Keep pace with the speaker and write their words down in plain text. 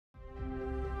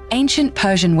Ancient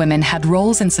Persian women had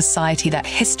roles in society that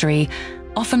history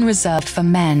often reserved for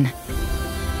men.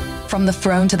 From the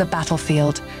throne to the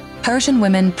battlefield, Persian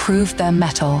women proved their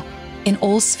mettle in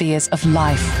all spheres of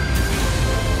life.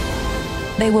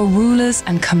 They were rulers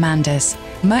and commanders,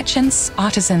 merchants,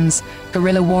 artisans,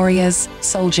 guerrilla warriors,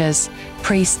 soldiers,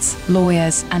 priests,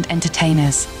 lawyers, and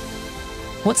entertainers.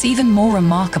 What's even more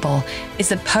remarkable is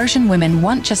that Persian women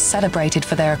weren't just celebrated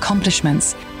for their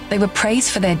accomplishments, they were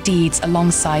praised for their deeds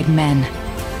alongside men.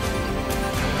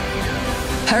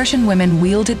 Persian women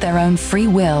wielded their own free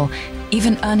will,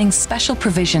 even earning special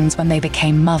provisions when they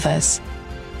became mothers.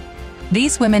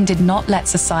 These women did not let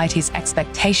society's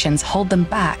expectations hold them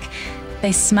back.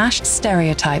 They smashed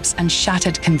stereotypes and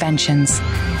shattered conventions.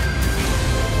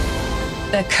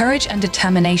 Their courage and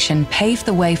determination paved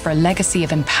the way for a legacy of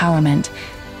empowerment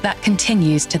that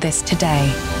continues to this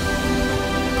day.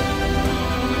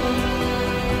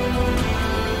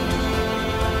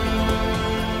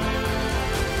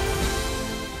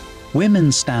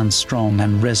 Women stand strong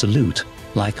and resolute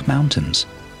like mountains.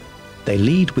 They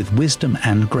lead with wisdom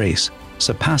and grace,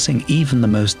 surpassing even the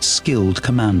most skilled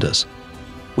commanders.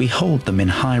 We hold them in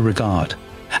high regard,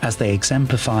 as they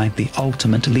exemplify the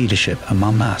ultimate leadership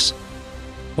among us.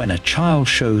 When a child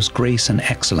shows grace and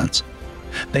excellence,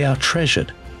 they are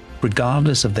treasured,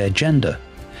 regardless of their gender,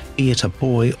 be it a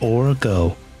boy or a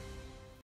girl.